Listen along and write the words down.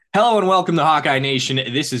Hello and welcome to Hawkeye Nation.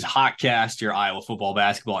 This is Hotcast, your Iowa football,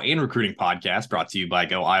 basketball, and recruiting podcast brought to you by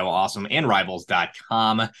Go Iowa Awesome and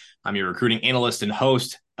Rivals.com. I'm your recruiting analyst and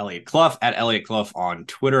host, Elliot Clough, at Elliot Clough on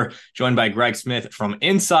Twitter, joined by Greg Smith from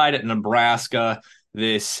inside Nebraska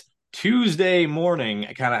this Tuesday morning,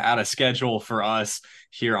 kind of out of schedule for us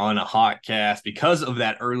here on a Hotcast because of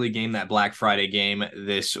that early game, that Black Friday game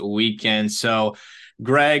this weekend. So,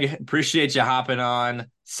 Greg, appreciate you hopping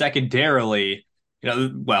on. Secondarily,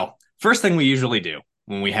 first thing we usually do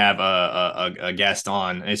when we have a guest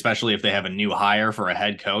on, especially if they have a new hire for a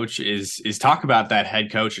head coach, is talk about that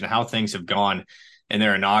head coach and how things have gone in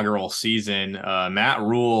their inaugural season. Matt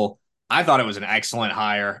Rule, I thought it was an excellent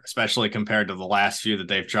hire, especially compared to the last few that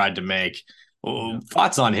they've tried to make. Yeah.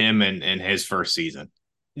 Thoughts on him and his first season?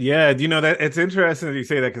 Yeah, that it's interesting that you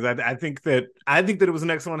say that because I think that it was an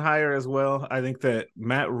excellent hire as well. I think that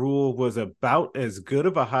Matt Rule was about as good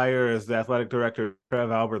of a hire as the athletic director Trev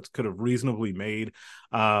Alberts could have reasonably made,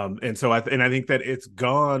 and I think that it's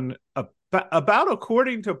gone about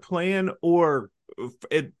according to plan, or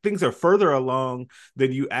things are further along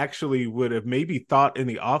than you actually would have maybe thought in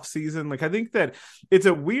the off season. Like I think that it's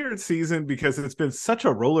a weird season because it's been such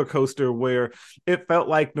a roller coaster where it felt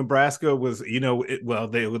like Nebraska was,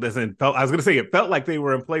 it doesn't felt. I was going to say it felt like they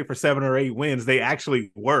were in play for 7 or 8 wins. They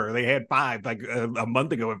actually were. They had five like a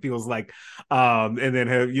month ago. It feels like, and then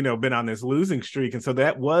have been on this losing streak, and so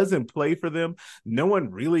that was in play for them. No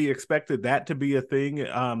one really expected that to be a thing,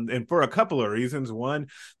 and for a couple of reasons. One,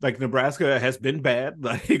 like Nebraska has been bad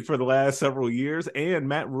like for the last several years, and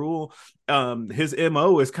Matt Rule, his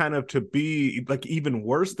MO is kind of to be like even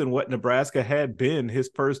worse than what Nebraska had been his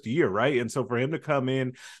first year, right? And so for him to come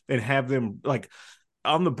in and have them like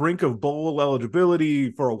on the brink of bowl eligibility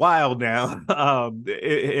for a while now,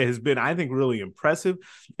 it has been, I think, really impressive.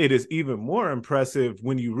 It is even more impressive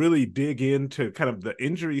when you really dig into kind of the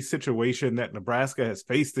injury situation that Nebraska has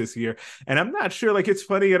faced this year. And I'm not sure, like, it's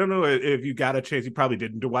funny. I don't know if you got a chance, you probably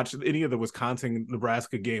didn't, to watch any of the Wisconsin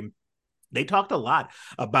Nebraska game. They talked a lot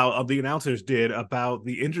about, the announcers did, about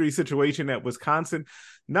the injury situation at Wisconsin.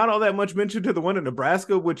 Not all that much mentioned to the one in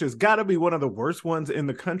Nebraska, which has got to be one of the worst ones in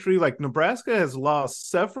the country. Like Nebraska has lost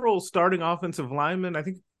several starting offensive linemen. I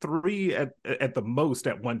think three at the most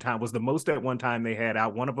at one time was the most at one time they had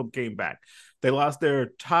out. One of them came back. They lost their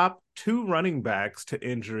top two running backs to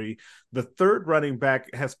injury. The third running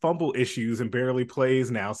back has fumble issues and barely plays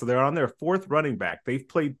now. So they're on their fourth running back. They've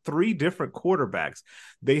played three different quarterbacks.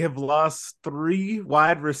 They have lost three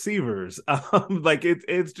wide receivers.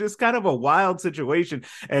 It's just kind of a wild situation.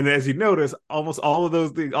 And as you notice, almost all of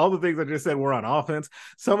those things, all the things I just said were on offense.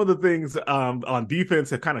 Some of the things on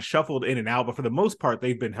defense have kind of shuffled in and out, but for the most part,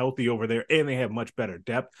 they've been healthy over there and they have much better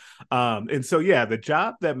depth. And so, yeah, the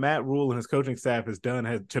job that Matt Rule and his coaching staff has done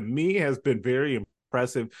has, to me, has been very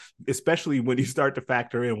impressive, especially when you start to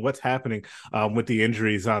factor in what's happening with the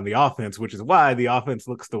injuries on the offense, which is why the offense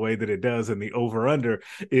looks the way that it does, and the over-under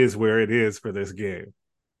is where it is for this game.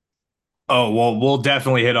 Oh, well, we'll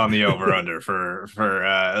definitely hit on the over under for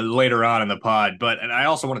later on in the pod. And I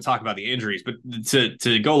also want to talk about the injuries, but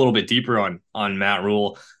to go a little bit deeper on Matt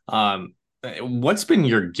Rule, what's been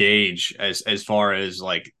your gauge as far as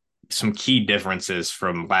like some key differences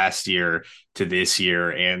from last year to this year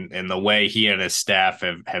and the way he and his staff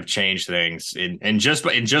have changed things in just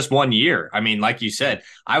 1 year? I mean, like you said,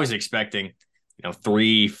 I was expecting,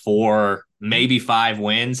 3, 4, maybe 5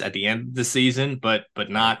 wins at the end of the season, but Right.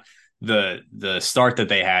 not the start that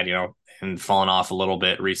they had, and fallen off a little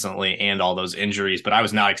bit recently and all those injuries. But I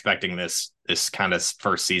was not expecting this kind of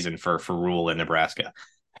first season for Rule in Nebraska.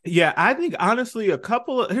 Yeah, I think honestly, here's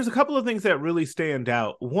a couple of things that really stand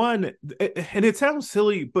out. One, and it sounds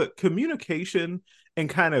silly, but communication and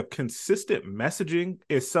kind of consistent messaging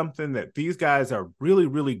is something that these guys are really,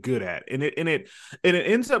 really good at. And it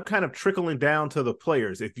ends up kind of trickling down to the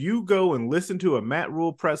players. If you go and listen to a Matt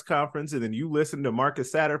Rule press conference, and then you listen to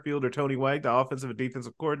Marcus Satterfield or Tony White, the offensive and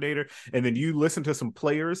defensive coordinator, and then you listen to some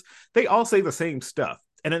players, they all say the same stuff.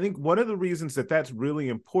 And I think one of the reasons that that's really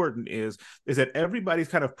important is that everybody's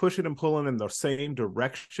kind of pushing and pulling in the same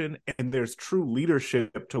direction, and there's true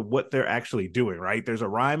leadership to what they're actually doing, right? There's a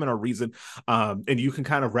rhyme and a reason, and you can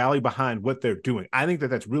kind of rally behind what they're doing. I think that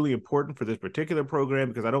that's really important for this particular program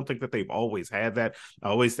because I don't think that they've always had that.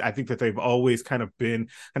 I think that they've always kind of been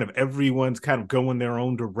kind of everyone's kind of going their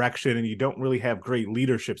own direction, and you don't really have great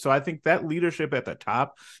leadership. So I think that leadership at the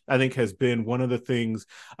top, I think, has been one of the things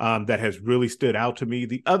that has really stood out to me.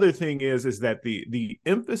 The other thing is that the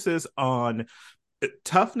emphasis on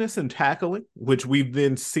toughness and tackling, which we've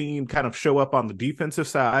then seen kind of show up on the defensive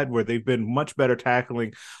side, where they've been much better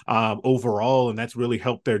tackling overall, and that's really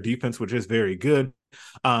helped their defense, which is very good.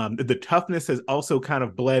 The toughness has also kind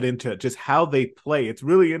of bled into just how they play. It's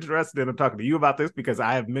really interesting. I'm talking to you about this because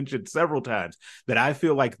I have mentioned several times that I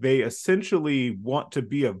feel like they essentially want to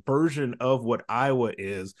be a version of what Iowa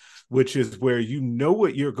is, which is where you know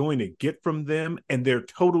what you're going to get from them and they're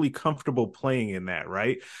totally comfortable playing in that,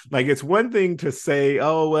 right? Like it's one thing to say,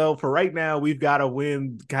 oh, well, for right now, we've got to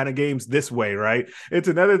win kind of games this way, right? It's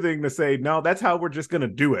another thing to say, no, that's how we're just going to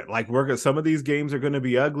do it. Like some of these games are going to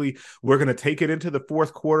be ugly. We're going to take it into the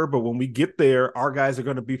fourth quarter, but when we get there, our guys are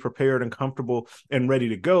going to be prepared and comfortable and ready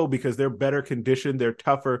to go because they're better conditioned, they're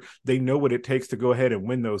tougher, they know what it takes to go ahead and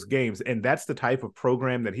win those games. And that's the type of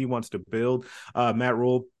program that he wants to build, Matt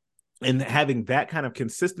Rule, and having that kind of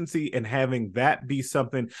consistency and having that be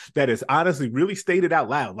something that is honestly really stated out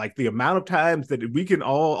loud. Like the amount of times that we can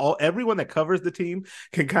all everyone that covers the team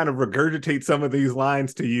can kind of regurgitate some of these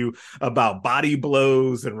lines to you about body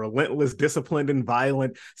blows and relentless, disciplined and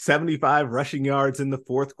violent, 75 rushing yards in the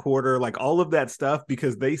fourth quarter, like all of that stuff,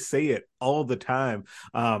 because they say it all the time.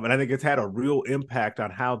 And I think it's had a real impact on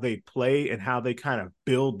how they play and how they kind of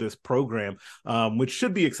build this program, which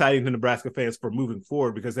should be exciting to Nebraska fans for moving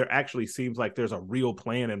forward because they're actually seems like there's a real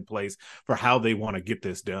plan in place for how they want to get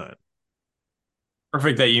this done.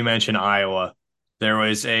 Perfect that you mentioned Iowa. There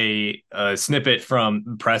was a snippet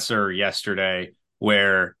from Presser yesterday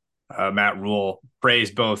where Matt Rule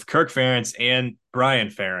praised both Kirk Ferentz and Brian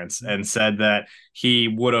Ferentz and said that he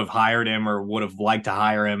would have hired him or would have liked to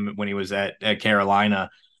hire him when he was at Carolina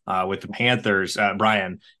with the Panthers,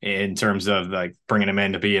 Brian, in terms of like bringing him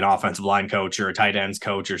in to be an offensive line coach or a tight ends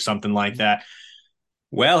coach or something like that.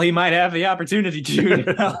 Well, he might have the opportunity to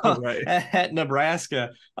now Right. at Nebraska.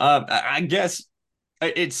 I guess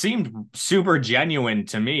it seemed super genuine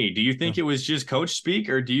to me. Do you think it was just coach speak,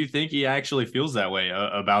 or do you think he actually feels that way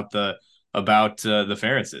about the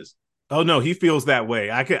Ferentzes? Oh no, he feels that way.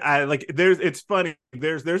 I like it's funny.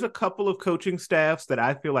 There's a couple of coaching staffs that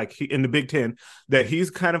I feel like he in the Big Ten that he's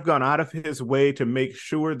kind of gone out of his way to make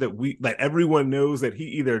sure that everyone knows that he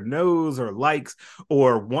either knows or likes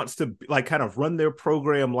or wants to like kind of run their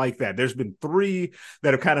program like that. There's been three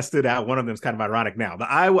that have kind of stood out. One of them is kind of ironic now. The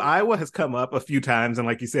Iowa has come up a few times, and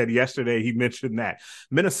like you said yesterday, he mentioned that.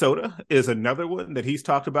 Minnesota is another one that he's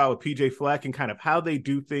talked about with PJ Fleck and kind of how they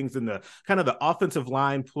do things in the kind of the offensive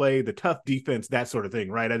line play, the tough defense, that sort of thing,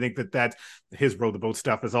 right? I think that's his row the boat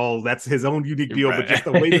stuff is all that's his own unique deal, but just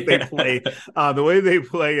the way that they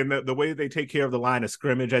play, and the way they take care of the line of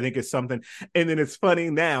scrimmage, I think is something. And then it's funny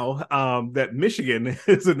now that Michigan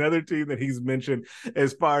is another team that he's mentioned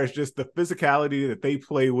as far as just the physicality that they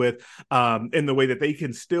play with, in the way that they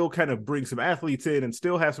can still kind of bring some athletes in and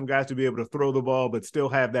still have some guys to be able to throw the ball, but still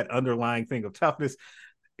have that underlying thing of toughness.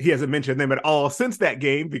 He hasn't mentioned them at all since that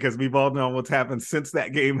game because we've all known what's happened since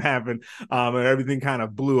that game happened, and everything kind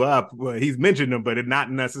of blew up. Well, he's mentioned them, but not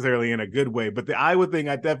necessarily in a good way. But the Iowa thing,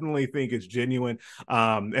 I definitely think is genuine,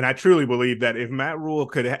 and I truly believe that if Matt Rule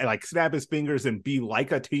could like snap his fingers and be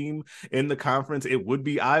like a team in the conference, it would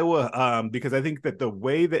be Iowa, because I think that the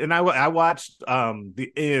way that, and I watched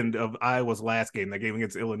the end of Iowa's last game, that game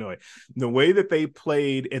against Illinois, the way that they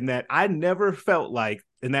played, in that I never felt like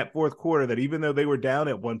in that fourth quarter that even though they were down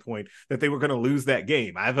at one point that they were going to lose that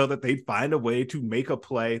game. I felt that they'd find a way to make a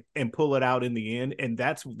play and pull it out in the end, and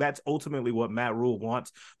that's ultimately what Matt Rule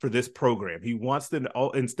wants for this program. He wants them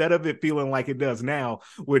to, instead of it feeling like it does now,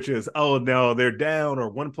 which is, oh no, they're down or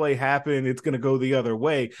one play happened, it's going to go the other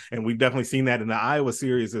way, and we've definitely seen that in the Iowa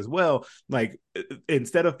series as well. Like,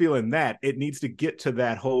 instead of feeling that, it needs to get to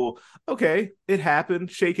that whole, okay, it happened,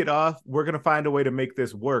 shake it off, we're going to find a way to make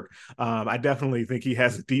this work. I definitely think he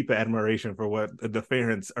has deep admiration for what the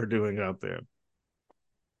Ferents are doing out there.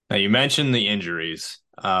 Now, you mentioned the injuries,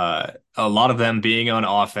 a lot of them being on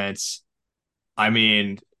offense. I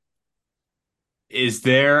mean, is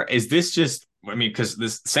this just, I mean, because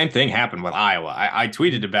this same thing happened with Iowa. I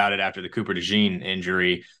tweeted about it after the Cooper DeJean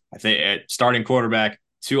injury. I think at starting quarterback,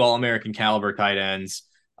 two All-American caliber tight ends.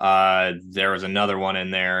 There was another one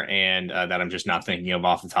in there, and that I'm just not thinking of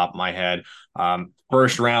off the top of my head.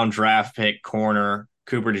 First round draft pick corner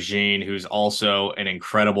Cooper DeJean, who's also an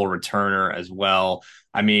incredible returner as well.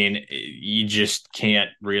 I mean, you just can't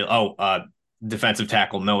really. Defensive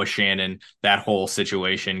tackle Noah Shannon, that whole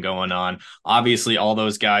situation going on. Obviously, all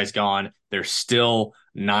those guys gone. They're still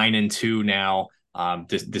 9-2 now,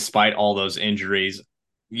 despite all those injuries.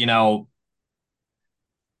 You know,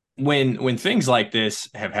 when things like this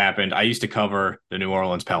have happened, I used to cover the New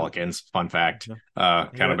Orleans Pelicans. Fun fact,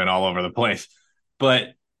 kind of been all over the place, but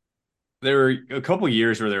there were a couple of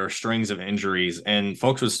years where there were strings of injuries, and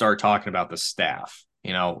folks would start talking about the staff.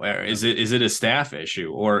 You know, is it a staff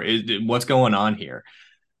issue, or what's going on here?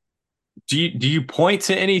 Do you point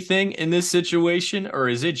to anything in this situation, or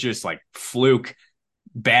is it just like fluke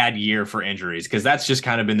bad year for injuries? Because that's just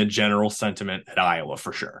kind of been the general sentiment at Iowa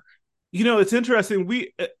for sure. It's interesting.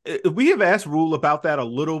 We have asked Rule about that a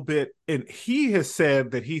little bit, and he has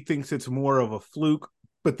said that he thinks it's more of a fluke.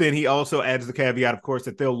 But then he also adds the caveat, of course,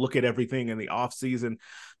 that they'll look at everything in the offseason.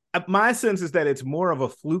 My sense is that it's more of a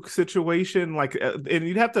fluke situation, and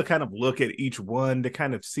you'd have to kind of look at each one to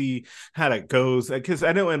kind of see how that goes, because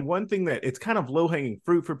I know, and one thing that it's kind of low-hanging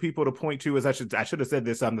fruit for people to point to is, I should have said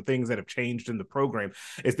this on the things that have changed in the program,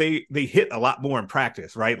 is they hit a lot more in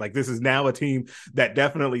practice, right? Like, this is now a team that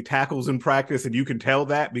definitely tackles in practice, and you can tell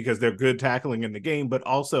that because they're good tackling in the game, but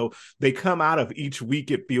also they come out of each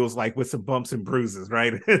week, it feels like, with some bumps and bruises,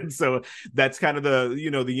 right? And so that's kind of the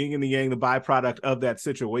yin and the yang, the byproduct of that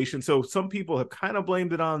situation. So some people have kind of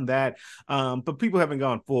blamed it on that, but people haven't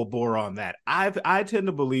gone full bore on that. I tend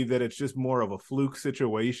to believe that it's just more of a fluke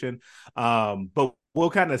situation, but we'll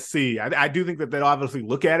kind of see. I do think that they'll obviously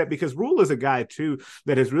look at it, because Rule is a guy too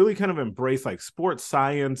that has really kind of embraced like sports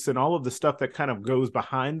science and all of the stuff that kind of goes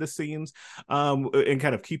behind the scenes, and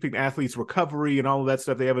kind of keeping athletes recovery and all of that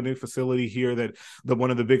stuff. They have a new facility here that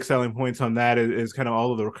one of the big selling points on that is kind of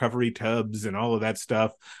all of the recovery tubs and all of that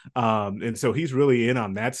stuff. And so he's really in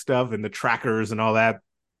on that stuff and the trackers and all that.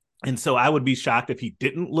 And so I would be shocked if he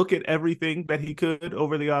didn't look at everything that he could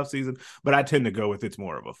over the offseason, but I tend to go with it's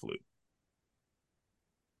more of a fluke.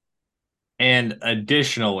 And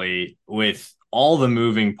additionally, with all the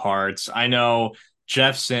moving parts, I know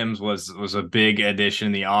Jeff Sims was a big addition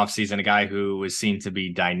in the offseason, a guy who was seen to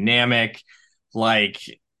be dynamic. Like,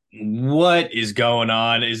 what is going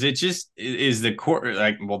on? Is it just is the court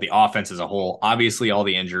like, well, the offense as a whole, obviously all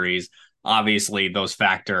the injuries, obviously those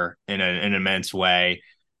factor in an immense way.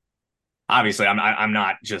 Obviously, I'm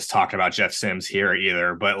not just talking about Jeff Sims here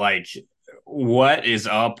either, but like, what is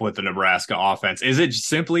up with the Nebraska offense? Is it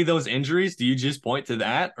simply those injuries? Do you just point to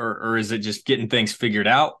that, or is it just getting things figured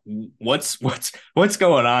out? What's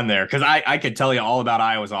going on there? Because I could tell you all about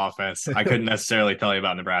Iowa's offense. I couldn't necessarily tell you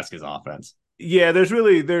about Nebraska's offense. Yeah, there's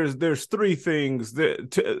three things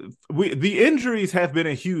the injuries have been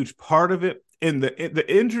a huge part of it, and the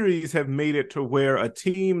injuries have made it to where a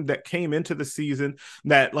team that came into the season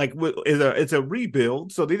that like it's a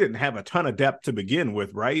rebuild, so they didn't have a ton of depth to begin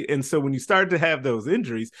with, right? And so when you start to have those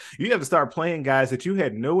injuries, you have to start playing guys that you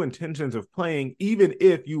had no intentions of playing, even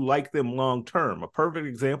if you like them long term. A perfect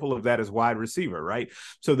example of that is wide receiver, right?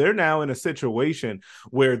 So they're now in a situation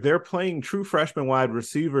where they're playing true freshman wide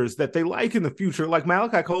receivers that they like in the future. Like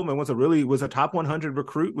Malachi Coleman was a top 100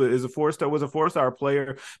 recruit, was a four-star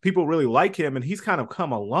player. People really like him, and he's kind of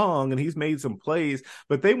come along and he's made some plays,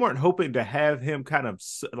 but they weren't hoping to have him kind of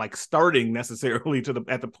like starting necessarily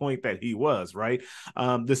at the point that he was, right?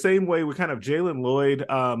 The same way with kind of Jalen Lloyd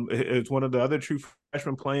is one of the other true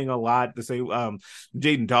freshmen playing a lot. The same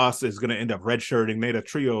Jaden Doss is going to end up redshirting. Made a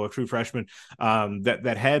trio of true freshmen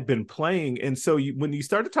that had been playing, and so when you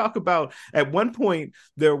start to talk about, at one point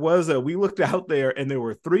we looked out there and there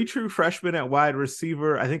were three true freshmen at wide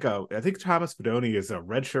receiver. I think Thomas Fedoni is a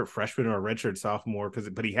redshirt freshman or a redshirt sophomore,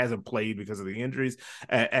 but he hasn't played because of the injuries.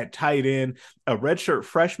 At tight end, a redshirt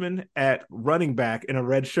freshman at running back, and a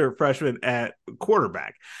redshirt freshman at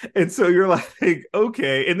quarterback. And so you're like,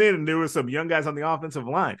 okay. And then there were some young guys on the offensive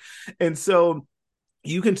line. And so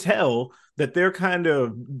you can tell that they're kind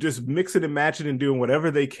of just mixing and matching and doing whatever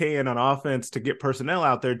they can on offense to get personnel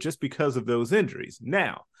out there just because of those injuries.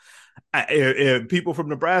 Now, if people from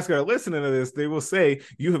Nebraska are listening to this, they will say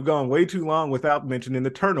you have gone way too long without mentioning the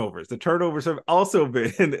turnovers. The turnovers have also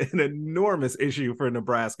been an enormous issue for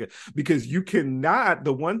Nebraska, because you cannot.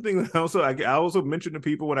 The one thing that I also mention to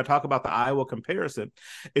people when I talk about the Iowa comparison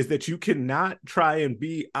is that you cannot try and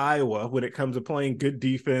be Iowa when it comes to playing good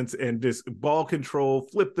defense and just ball control,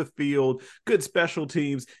 flip the field, good special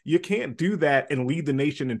teams. You can't do that and lead the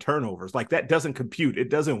nation in turnovers. Like, that doesn't compute. It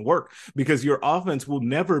doesn't work, because your offense will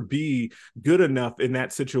never be good enough in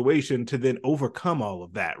that situation to then overcome all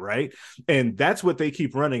of that, right? And that's what they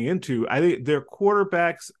keep running into. I think their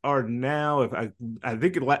quarterbacks are now, if I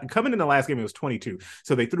think coming in the last game, it was 22.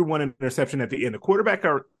 So they threw one interception at the end.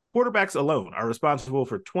 Quarterbacks alone are responsible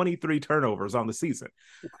for 23 turnovers on the season.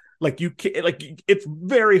 Like, you can't, like, it's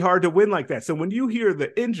very hard to win like that. So when you hear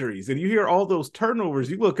the injuries and you hear all those turnovers,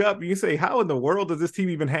 you look up and you say, how in the world does this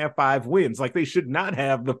team even have 5 wins? Like, they should not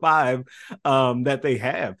have the 5 that they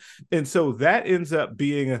have. And so that ends up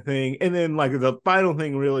being a thing. And then, like, the final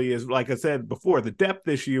thing really is, like I said before, the depth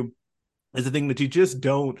issue is the thing that you just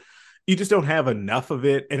don't have enough of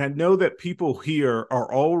it. And I know that people here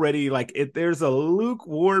are already like, there's a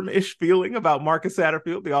lukewarm-ish feeling about Marcus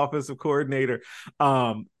Satterfield, the offensive coordinator.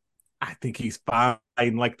 I think he's fine.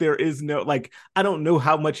 Like there is no like I don't know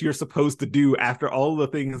how much you're supposed to do after all the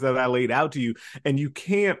things that I laid out to you. And you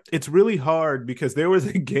can't, it's really hard because there was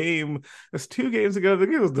a game, it's 2 games ago, I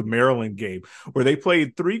think it was the Maryland game, where they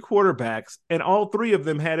played three quarterbacks and all three of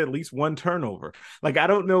them had at least one turnover. Like I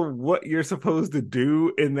don't know what you're supposed to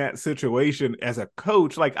do in that situation as a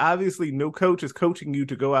coach. Like obviously no coach is coaching you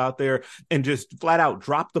to go out there and just flat out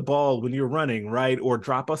drop the ball when you're running, right? Or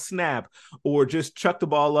drop a snap or just chuck the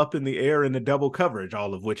ball up in the air in the double coverage,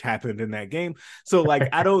 all of which happened in that game. So like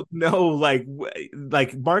I don't know, like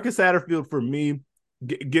Marcus Satterfield for me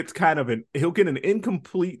gets kind of he'll get an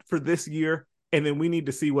incomplete for this year, and then we need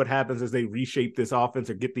to see what happens as they reshape this offense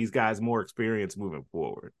or get these guys more experience moving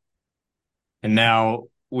forward. And now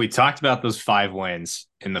we talked about those 5 wins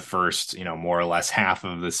in the first, more or less half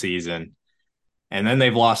of the season. And then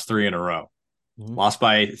they've lost 3 in a row. Mm-hmm. Lost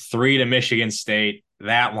by 3 to Michigan State.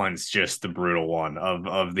 That one's just the brutal one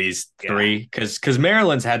of these three because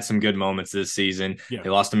Maryland's had some good moments this season. Yeah. They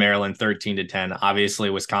lost to Maryland 13-10. Obviously,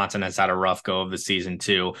 Wisconsin has had a rough go of the season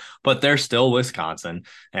too, but they're still Wisconsin,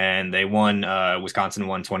 and they won. Wisconsin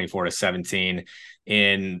won 24-17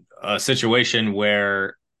 in a situation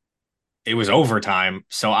where it was overtime.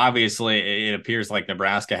 So obviously, it appears like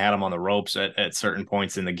Nebraska had them on the ropes at certain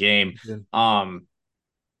points in the game. Yeah.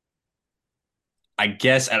 I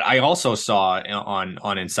guess I also saw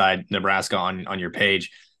on Inside Nebraska on your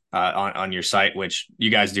page, on your site, which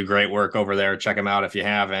you guys do great work over there. Check them out if you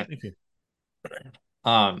haven't. Thank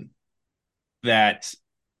you. That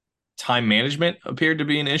time management appeared to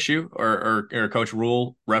be an issue, or Coach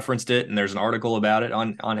Rule referenced it, and there's an article about it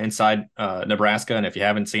on Inside Nebraska. And if you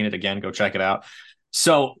haven't seen it, again, go check it out.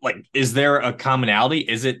 So, like, is there a commonality?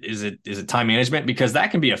 Is it time management? Because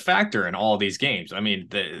that can be a factor in all of these games. I mean,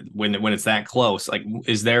 when it's that close, like,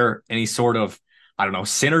 is there any sort of, I don't know,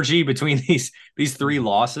 synergy between these 3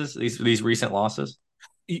 losses, these recent losses?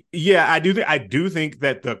 Yeah, I do think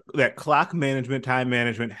that that clock management, time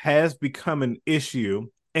management has become an issue.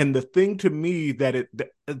 And the thing to me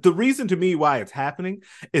the reason to me why it's happening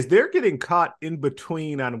is they're getting caught in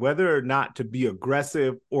between on whether or not to be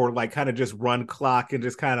aggressive or like kind of just run clock and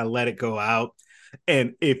just kind of let it go out.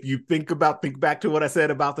 And if you think back to what I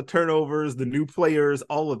said about the turnovers, the new players,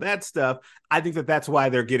 all of that stuff, I think that that's why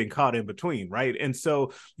they're getting caught in between, right? And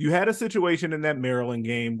so you had a situation in that Maryland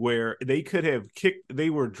game where they could have they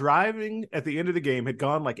were driving at the end of the game, had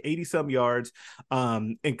gone like 80 some yards,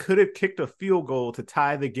 and could have kicked a field goal to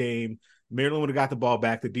tie the game. Maryland would have got the ball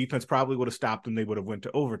back. The defense probably would have stopped them. They would have went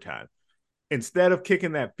to overtime. Instead of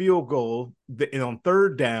kicking that field goal, on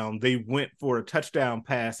third down, they went for a touchdown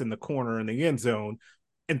pass in the corner in the end zone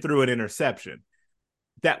and threw an interception.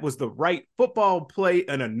 That was the right football play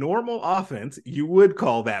in a normal offense. You would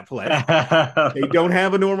call that play. They don't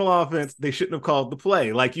have a normal offense. They shouldn't have called the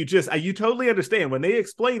play. Like you totally understand when they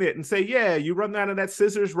explain it and say, yeah, you run down in that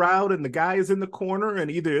scissors route and the guy is in the corner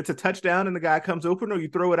and either it's a touchdown and the guy comes open or you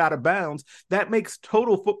throw it out of bounds. That makes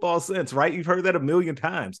total football sense, right? You've heard that a million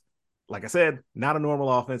times. Like I said, not a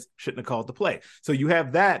normal offense, shouldn't have called the play. So you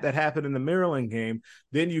have that happened in the Maryland game.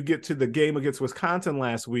 Then you get to the game against Wisconsin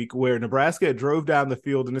last week where Nebraska drove down the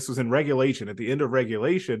field, and this was in regulation, at the end of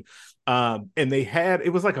regulation. And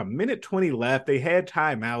it was like a minute 20 left. They had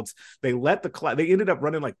timeouts. They let the clock, they ended up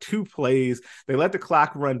running like 2 plays. They let the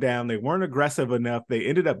clock run down. They weren't aggressive enough. They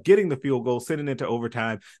ended up getting the field goal, sending it to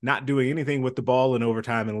overtime, not doing anything with the ball in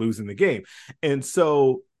overtime and losing the game. And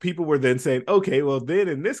so people were then saying, okay, well, then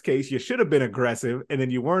in this case, you should have been aggressive, and then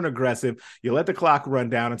you weren't aggressive. You let the clock run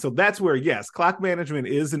down. And so that's where, yes, clock management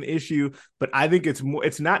is an issue, but I think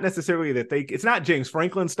it's not necessarily it's not James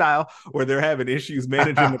Franklin style where they're having issues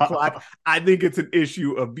managing the clock. I think it's an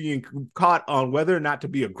issue of being caught on whether or not to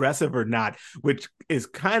be aggressive or not, which is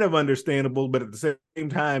kind of understandable, but at the same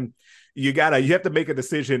time, you have to make a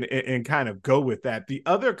decision and kind of go with that. The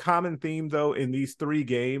other common theme, though, in these 3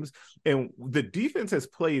 games, and the defense has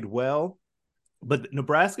played well, but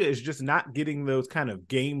Nebraska is just not getting those kind of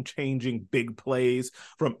game-changing big plays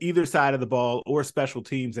from either side of the ball or special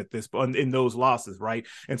teams at this point in those losses, right?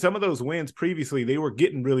 And some of those wins previously, they were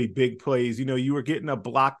getting really big plays. You were getting a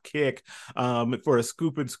block kick for a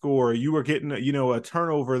scoop and score. You were getting, a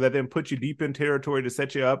turnover that then put you deep in territory to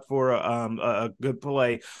set you up for a good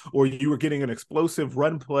play, or you were getting an explosive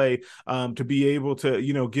run play to be able to,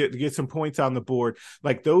 get some points on the board.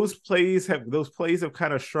 Like those plays have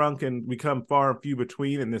kind of shrunk and become far and few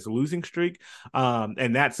between in this losing streak.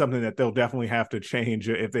 And that's something that they'll definitely have to change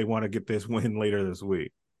if they want to get this win later this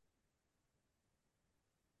week.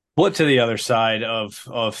 Flip to the other side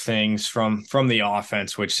of things from the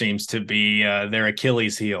offense, which seems to be their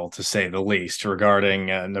Achilles heel, to say the least, regarding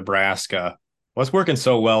Nebraska. What's working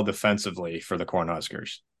so well defensively for the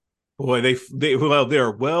Cornhuskers? Boy,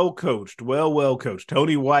 they're well coached, well coached.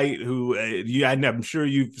 Tony White, who I'm sure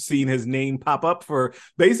you've seen his name pop up for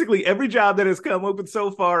basically every job that has come open so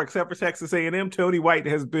far, except for Texas A&M. Tony White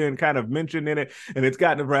has been kind of mentioned in it, and it's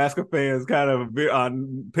got Nebraska fans kind of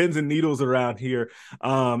on pins and needles around here.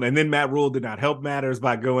 And then Matt Rule did not help matters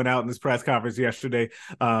by going out in this press conference yesterday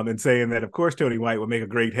and saying that, of course, Tony White would make a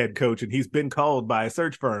great head coach, and he's been called by a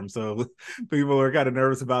search firm, so people are kind of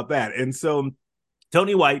nervous about that. And so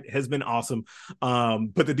Tony White has been awesome,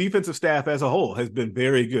 but the defensive staff as a whole has been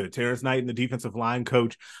very good. Terrence Knight, the defensive line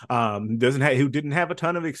coach, who didn't have a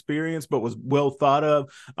ton of experience but was well thought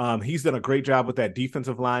of. He's done a great job with that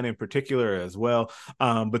defensive line in particular as well.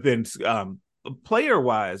 But then player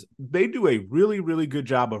wise, they do a really good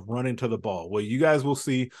job of running to the ball. What you guys will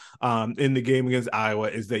see in the game against Iowa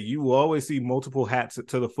is that you will always see multiple hats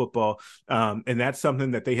to the football, and that's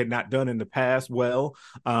something that they had not done in the past well,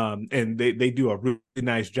 and they do a really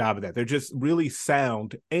nice job of that. They're just really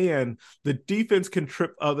sound, and the defense can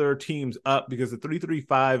trip other teams up because the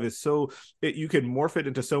 3-3-5 is you can morph it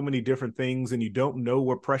into so many different things, and you don't know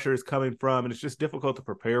where pressure is coming from, and it's just difficult to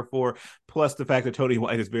prepare for. Plus the fact that Tony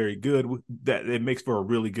White is very good, that it makes for a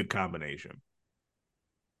really good combination.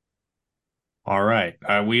 All right.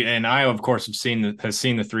 Iowa, of course, has seen the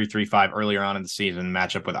 3-3-5 earlier on in the season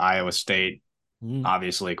matchup with Iowa State.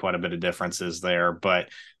 Obviously, quite a bit of differences there, but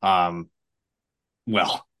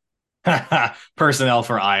well, personnel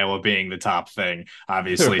for Iowa being the top thing.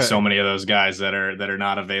 Obviously, right. So many of those guys that are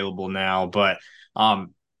not available now. But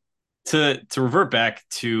to revert back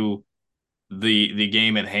to the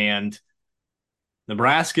game at hand,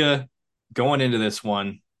 Nebraska going into this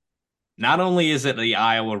one, not only is it the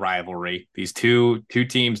Iowa rivalry, these two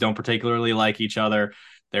teams don't particularly like each other.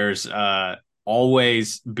 There's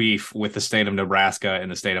always beef with the state of Nebraska and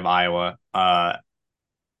the state of Iowa. But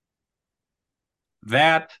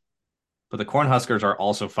the Cornhuskers are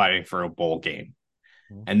also fighting for a bowl game.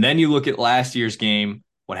 And then you look at last year's game,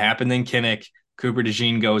 what happened in Kinnick, Cooper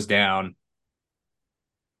DeJean goes down.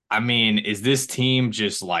 I mean, is this team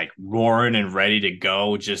just like roaring and ready to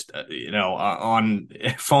go, just, on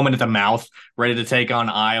foaming at the mouth, ready to take on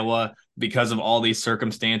Iowa because of all these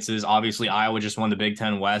circumstances? Obviously, Iowa just won the Big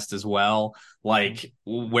Ten West as well. Like,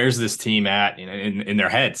 where's this team at in their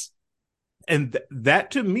heads? And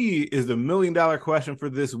that to me is the $1 million question for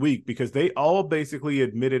this week, because they all basically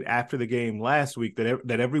admitted after the game last week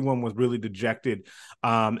that everyone was really dejected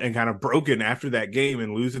and kind of broken after that game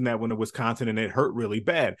and losing that one to Wisconsin, and it hurt really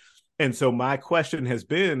bad. And so my question has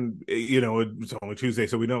been, it's only Tuesday,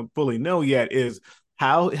 so we don't fully know yet, is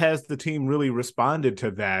how has the team really responded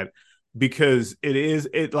to that? Because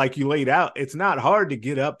it like you laid out, it's not hard to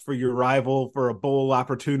get up for your rival for a bowl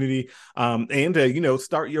opportunity and to,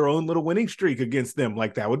 start your own little winning streak against them.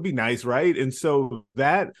 Like, that would be nice, right? And so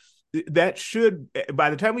that should, by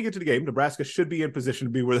the time we get to the game, Nebraska should be in position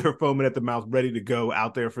to be where they're foaming at the mouth, ready to go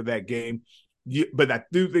out there for that game. But I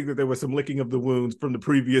do think that there was some licking of the wounds from the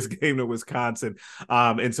previous game to Wisconsin.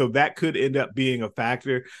 And so that could end up being a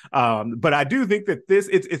factor. But I do think that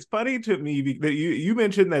it's funny to me that you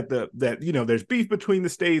mentioned that there's beef between the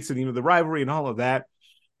states and, the rivalry and all of that.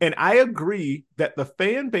 And I agree that the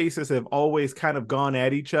fan bases have always kind of gone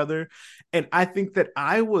at each other. And I think that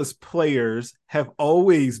Iowa's players have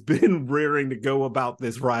always been raring to go about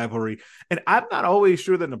this rivalry. And I'm not always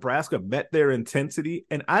sure that Nebraska met their intensity.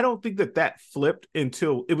 And I don't think that flipped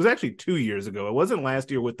until it was actually 2 years ago. It wasn't last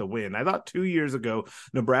year with the win. I thought 2 years ago,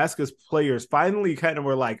 Nebraska's players finally kind of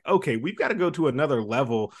were like, okay, we've got to go to another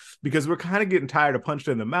level because we're kind of getting tired of punched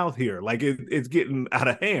in the mouth here. Like it's getting out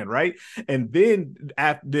of hand, right? And then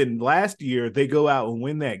last year, they go out and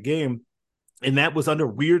win that game. And that was under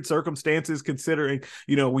weird circumstances, considering,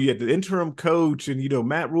 we had the interim coach and,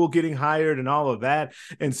 Matt Rule getting hired and all of that.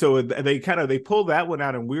 And so they pulled that one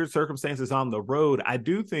out in weird circumstances on the road. I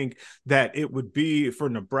do think that it would be for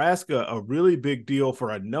Nebraska a really big deal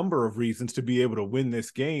for a number of reasons to be able to win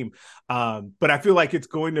this game. But I feel like it's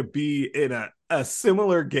going to be in a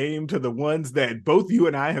similar game to the ones that both you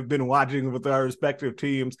and I have been watching with our respective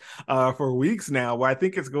teams for weeks now, where I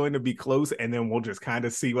think it's going to be close, and then we'll just kind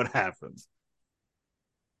of see what happens.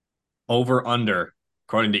 Over under,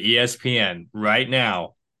 according to ESPN right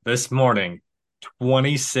now, this morning,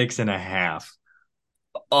 26.5.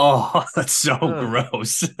 Oh, that's so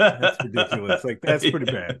gross. That's ridiculous. Like, that's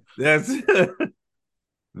pretty bad. That's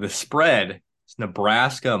the spread is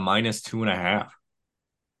Nebraska -2.5.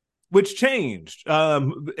 Which changed.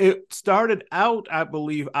 It started out, I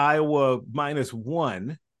believe, Iowa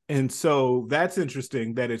 -1. And so that's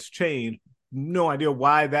interesting that it's changed. no idea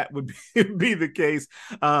why that would be the case,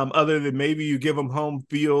 other than maybe you give them home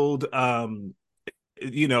field. But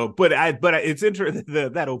it's interesting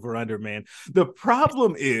that over under, man. The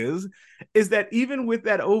problem is that even with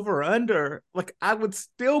that over under, like I would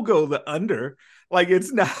still go the under. Like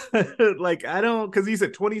it's not like I don't, because he's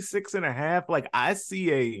at 26 and a half. Like I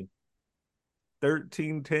see a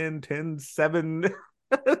 13, 10, 10, 7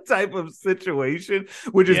 type of situation,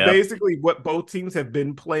 which is Yep. basically what both teams have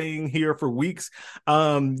been playing here for weeks.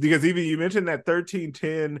 Because even you mentioned that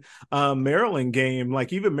 13-10 Maryland game,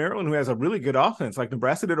 like even Maryland, who has a really good offense, like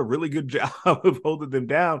Nebraska did a really good job of holding them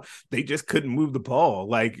down. They just couldn't move the ball.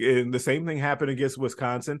 Like, and the same thing happened against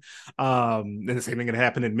Wisconsin. And the same thing had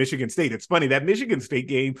happened in Michigan State. It's funny that Michigan State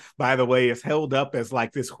game, by the way, is held up as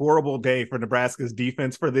like this horrible day for Nebraska's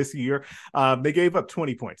defense for this year. They gave up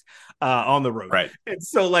 20 points on the road. Right. And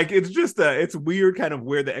so like it's just it's weird kind of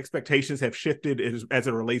where the expectations have shifted as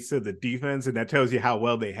it relates to the defense, and that tells you how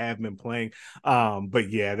well they have been playing. But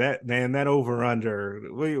yeah, that over under,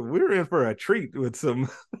 we're in for a treat with some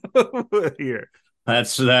here.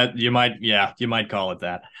 That's that you might call it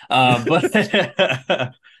that. But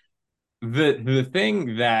the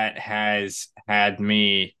thing that has had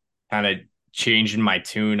me kind of changing my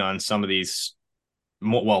tune on some of these,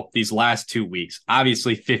 well, these last 2 weeks,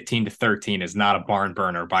 obviously 15-13 is not a barn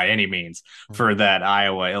burner by any means for that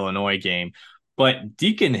Iowa Illinois game, but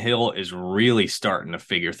Deacon Hill is really starting to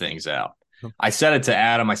figure things out. I said it to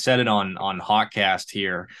Adam. I said it on Hawkcast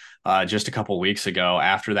here just a couple weeks ago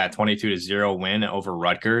after that 22-0 win over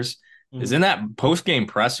Rutgers. Is in that post game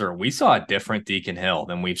presser, we saw a different Deacon Hill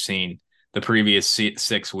than we've seen the previous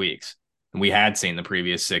 6 weeks. And we had seen the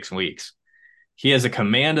previous 6 weeks. He has a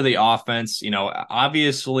command of the offense.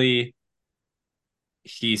 Obviously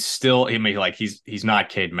he's still, I mean, like he's not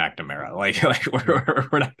Cade McNamara. Like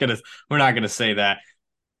we're not gonna say that.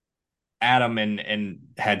 Adam and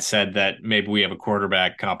had said that maybe we have a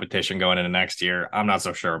quarterback competition going into next year. I'm not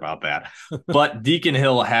so sure about that. But Deacon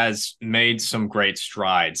Hill has made some great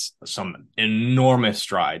strides, some enormous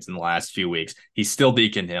strides in the last few weeks. He's still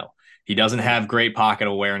Deacon Hill. He doesn't have great pocket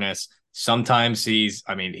awareness. Sometimes he's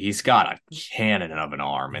got a cannon of an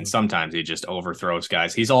arm, and sometimes he just overthrows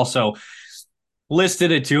guys. He's also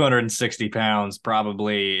listed at 260 pounds,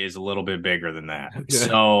 probably is a little bit bigger than that. Yeah.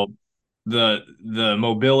 So the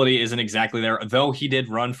mobility isn't exactly there, though he did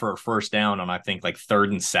run for a first down on I think like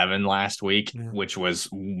 3rd and 7 last week, which was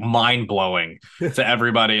mind-blowing to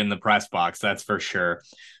everybody in the press box, that's for sure.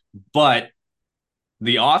 But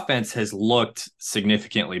the offense has looked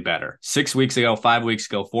significantly better. 6 weeks ago, 5 weeks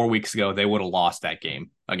ago, 4 weeks ago, they would have lost that game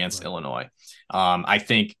against Illinois. I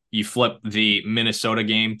think you flip the Minnesota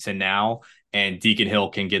game to now, and Deacon Hill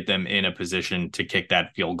can get them in a position to kick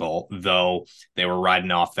that field goal, though they were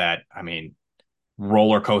riding off that, I mean,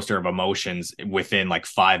 roller coaster of emotions within like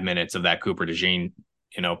 5 minutes of that Cooper DeJean,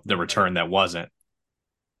 the return that wasn't.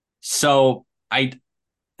 So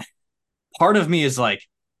part of me is like,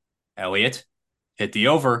 Elliott, hit the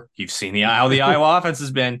over. You've seen how the Iowa offense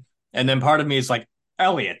has been. And then part of me is like,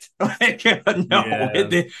 Elliott,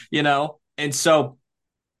 and so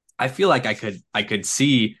I feel like I could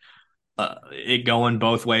see it going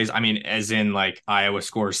both ways. I mean, as in like Iowa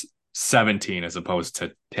scores 17 as opposed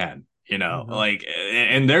to 10, like,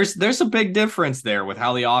 and there's a big difference there with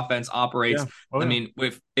how the offense operates. Yeah. I mean,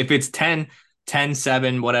 if it's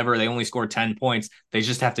 10-7, whatever, they only score 10 points. They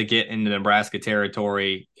just have to get into Nebraska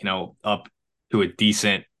territory, up to a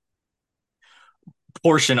decent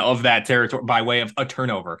portion of that territory by way of a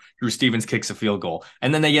turnover. Drew Stevens kicks a field goal,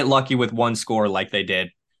 and then they get lucky with one score like they did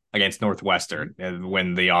against Northwestern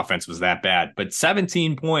when the offense was that bad. But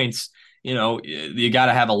 17 points, you got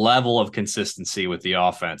to have a level of consistency with the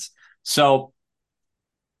offense. So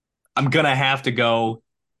I'm going to have to go.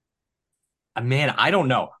 Man, I don't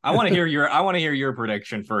know. I want to hear your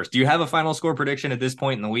prediction first. Do you have a final score prediction at this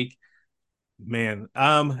point in the week? Man,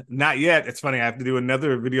 not yet. It's funny. I have to do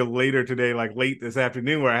another video later today, like late this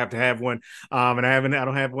afternoon, where I have to have one. And I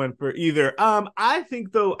don't have one for either. I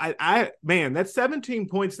think though, man, that 17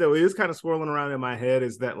 points though is kind of swirling around in my head.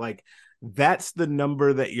 Is that like that's the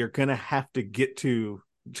number that you're gonna have to get to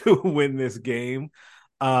win this game?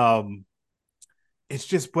 It's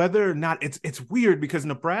just whether or not it's weird because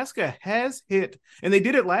Nebraska has hit, and they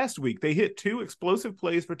did it last week. They hit 2 explosive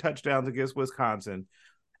plays for touchdowns against Wisconsin.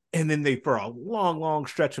 And then they, for a long, long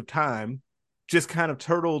stretch of time, just kind of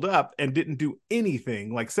turtled up and didn't do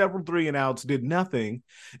anything. Like several 3-and-outs, did nothing.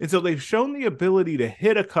 And so they've shown the ability to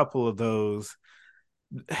hit a couple of those.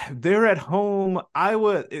 they're at home.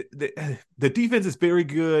 Iowa, the defense is very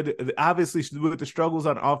good. Obviously, with the struggles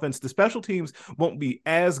on offense, the special teams won't be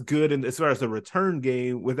as good in as far as the return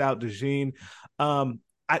game without DeJean. Um,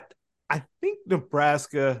 I I think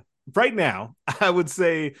Nebraska right now, I would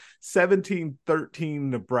say 17-13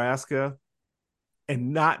 Nebraska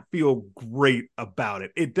and not feel great about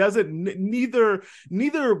it. It doesn't neither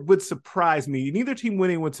would surprise me. Neither team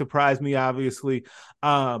winning would surprise me, obviously.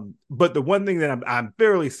 But the one thing that I'm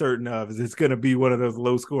fairly certain of is it's going to be one of those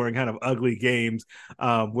low scoring kind of ugly games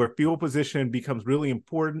where field position becomes really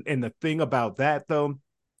important. And the thing about that though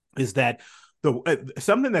is that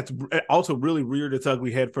something that's also really reared its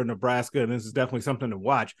ugly head for Nebraska, and this is definitely something to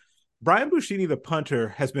watch. Brian Buschini, the punter,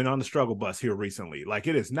 has been on the struggle bus here recently. Like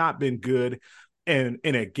it has not been good. And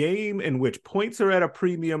in a game in which points are at a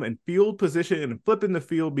premium and field position and flipping the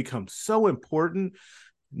field becomes so important,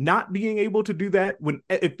 not being able to do that when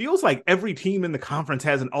it feels like every team in the conference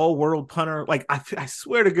has an all-world punter. Like I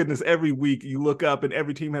swear to goodness, every week you look up and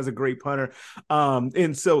every team has a great punter.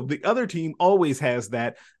 And so the other team always has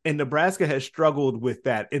that, and Nebraska has struggled with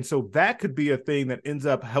that. And so that could be a thing that ends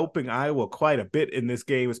up helping Iowa quite a bit in this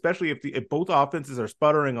game, especially if both offenses are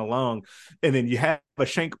sputtering along, and then you have a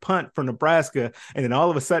shank punt for Nebraska, and then all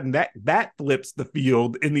of a sudden that flips the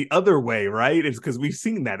field in the other way, right? It's because we've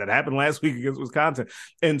seen that. It happened last week against Wisconsin.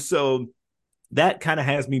 And so that kind of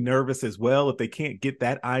has me nervous as well if they can't get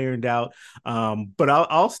that ironed out. But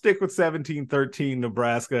I'll stick with 17-13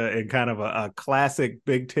 Nebraska and kind of a classic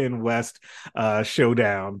Big Ten West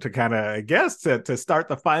showdown to kind of, I guess, to start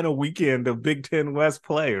the final weekend of Big Ten West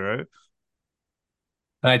play, right?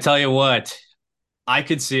 And I tell you what, I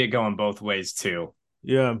could see it going both ways too.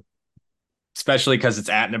 Yeah. Especially because it's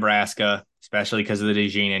at Nebraska, especially because of the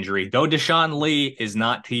DeJean injury. Though Deshaun Lee is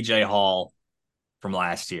not TJ Hall from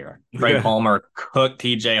last year. Trey Palmer cooked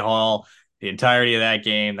TJ Hall the entirety of that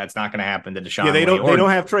game. That's not going to happen to Deshaun Lee. They don't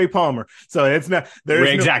have Trey Palmer. So it's not there's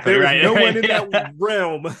exactly no one in that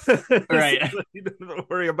realm. Right. So don't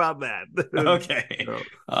worry about that. Okay.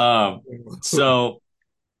 So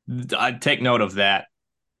I take note of that.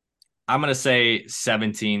 I'm going to say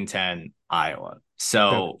 17-10 Iowa.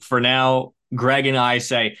 So for now, Greg and I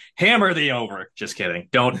say hammer the over. Just kidding.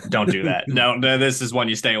 Don't do that. No, this is one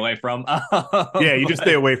you stay away from. Yeah, you just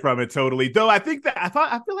stay away from it totally. Though I think that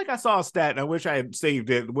I feel like I saw a stat, and I wish I had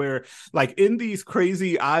saved it, where like in these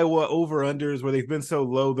crazy Iowa over-unders where they've been so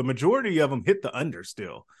low, the majority of them hit the under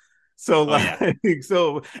still. So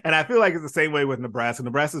so, and I feel like it's the same way with Nebraska.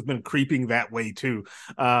 Nebraska's been creeping that way too,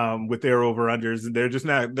 with their over-unders, and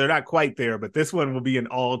they're not quite there, but this one will be an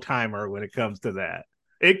all-timer when it comes to that.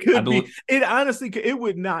 It could be. It honestly, it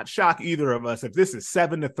would not shock either of us if this is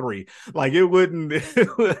 7-3. Like it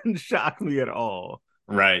wouldn't shock me at all.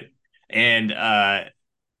 Right. And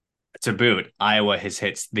to boot, Iowa has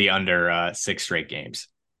hit the under 6 straight games.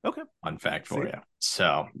 Okay. Fun fact for you.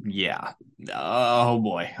 So yeah. Oh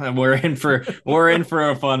boy. We're in for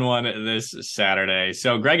a fun one this Saturday.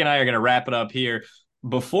 So Greg and I are going to wrap it up here.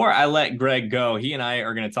 Before I let Greg go, he and I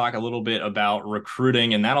are going to talk a little bit about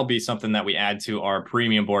recruiting, and that'll be something that we add to our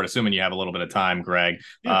premium board, assuming you have a little bit of time, Greg.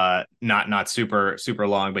 Yeah. Not super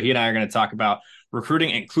long, but he and I are going to talk about recruiting,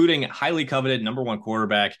 including highly coveted number 1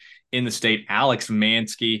 quarterback in the state, Alex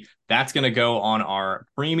Mansky. That's going to go on our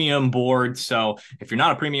premium board. So if you're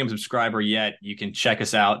not a premium subscriber yet, you can check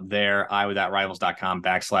us out there,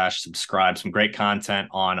 iowa.rivals.com/subscribe. Some great content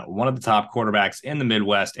on one of the top quarterbacks in the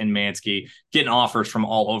Midwest in Mansky, getting offers from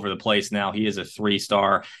all over the place now. He is a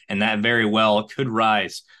 3-star, and that very well could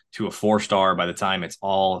rise to a 4-star by the time it's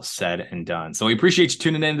all said and done. So we appreciate you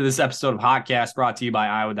tuning into this episode of Hotcast, brought to you by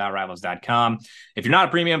iowa.rivals.com. If you're not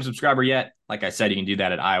a premium subscriber yet, like I said, you can do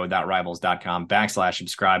that at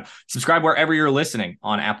iowa.rivals.com/subscribe. Subscribe wherever you're listening,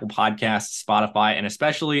 on Apple Podcasts, Spotify, and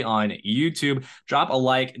especially on YouTube. Drop a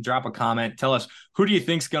like, drop a comment. Tell us, who do you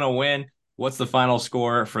think's going to win? What's the final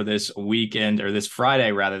score for this weekend, or this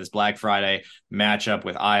Friday, rather, this Black Friday matchup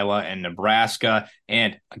with Iowa and Nebraska?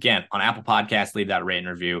 And again, on Apple Podcasts, leave that rate and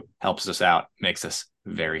review. Helps us out, makes us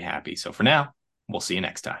very happy. So for now, we'll see you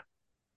next time.